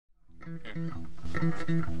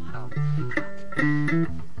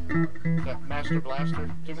That Master Blaster.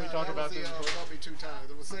 Didn't we talk about this? Love Me Two Times.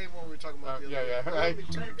 The same one we were talking about. Yeah, right. Love Me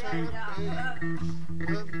Two Times, baby.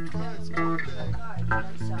 Love Me twice, baby.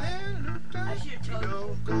 I should have told you.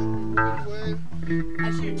 Don't go away.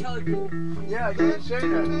 I should have told you. Yeah, I didn't say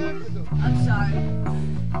that. I'm sorry.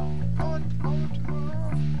 One for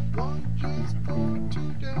tomorrow, one just for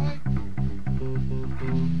today.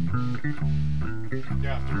 You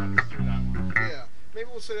have to run through that one. Yeah, maybe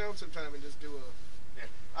we'll sit down sometime and just do a.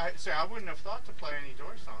 I wouldn't have thought to play any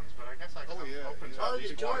Doors songs, but I guess I can open to Oh,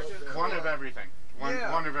 the Doors are cool. one of everything.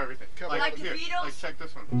 One of everything. Like the here, Beatles? like check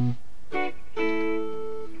this one.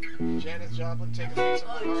 Janis Joplin, Take a Piece of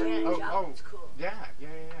My Heart. Janis Joplin's cool. Yeah.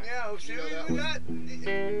 Yeah, oh, see, we got.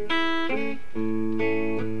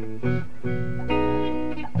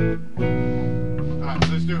 Alright, so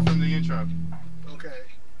let's do it from the intro. Okay.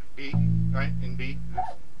 B, right? In B.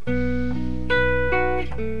 Wait,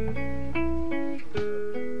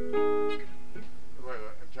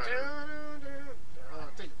 I'm trying to...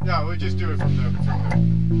 No, we'll just do it from the...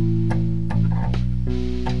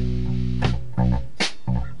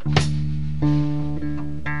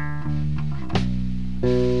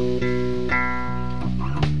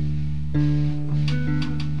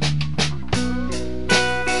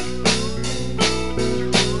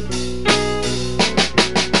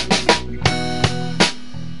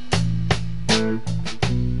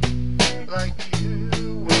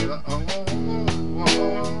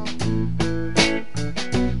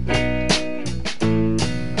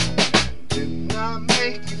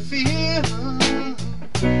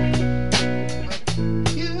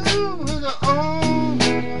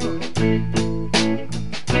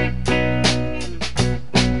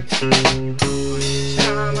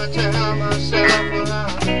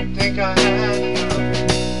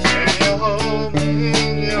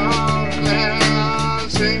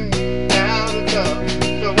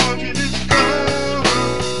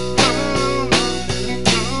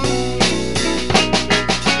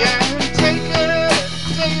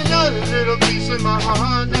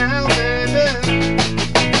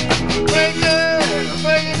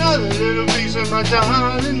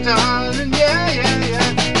 Darling, darling, yeah.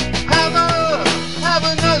 Have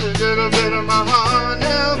another little bit of my heart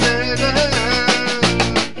now, baby.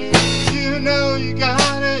 You know you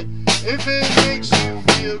got it if it makes you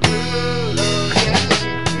feel good. Oh, yes,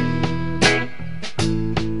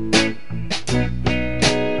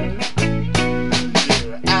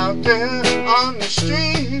 you're out there on the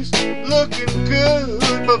streets looking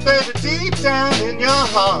good, but baby, deep down in your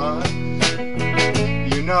heart,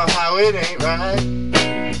 you know how it ain't right.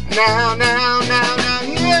 Now,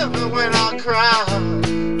 hear me when I cry,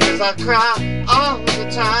 'cause I cry all the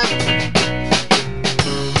time.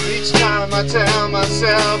 Each time I tell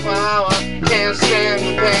myself how I can't stand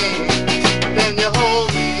the pain, then you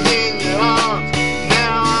hold me in your arms.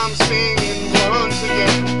 Now I'm singing once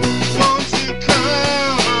again. Won't you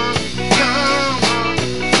come on, come on,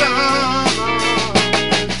 come on.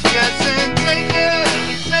 Yes, and take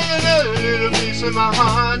another little piece of my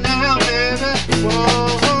heart now, baby. Whoa.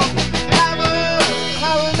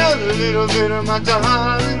 A little bit of my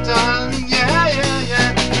darling, darling,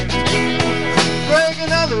 yeah. Break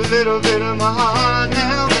another little bit of my heart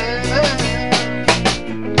now, baby.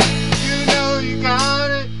 You know you got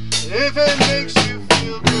it if it makes you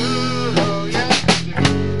feel good, oh yeah.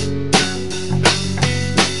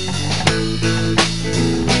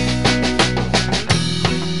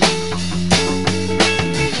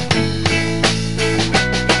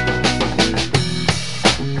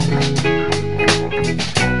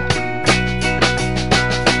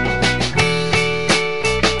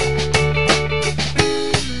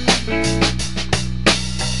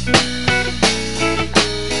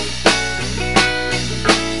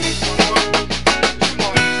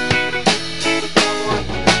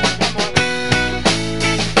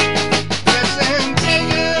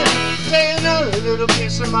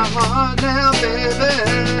 My heart now, baby.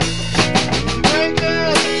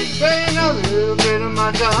 Break another little bit of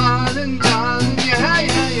my darling, darling,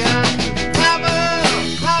 yeah. Have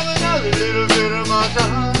another little bit of my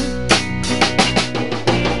darling.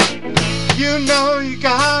 You know you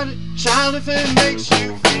got it, child, if it makes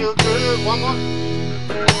you feel good. One more.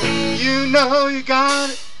 You know you got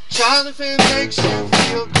it, child, if it makes you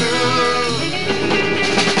feel good.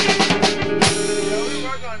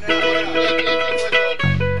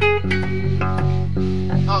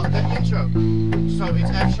 Oh, the intro. So it's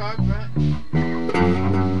F sharp, right?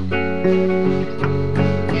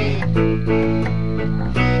 A,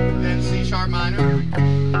 then C sharp minor.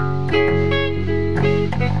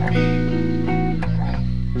 B,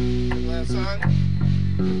 that song?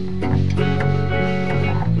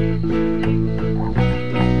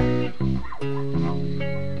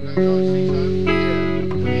 That's all she said?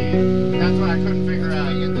 Yeah. That's what I couldn't figure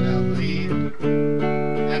out. Ended up. B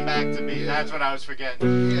and back to B. That's what I was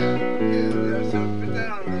forgetting. Yeah. Yeah, so put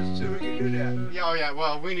that on the list too. We can do that. Yeah, oh yeah.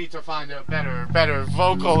 Well, we need to find a better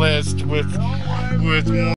vocalist with Don't worry, with more.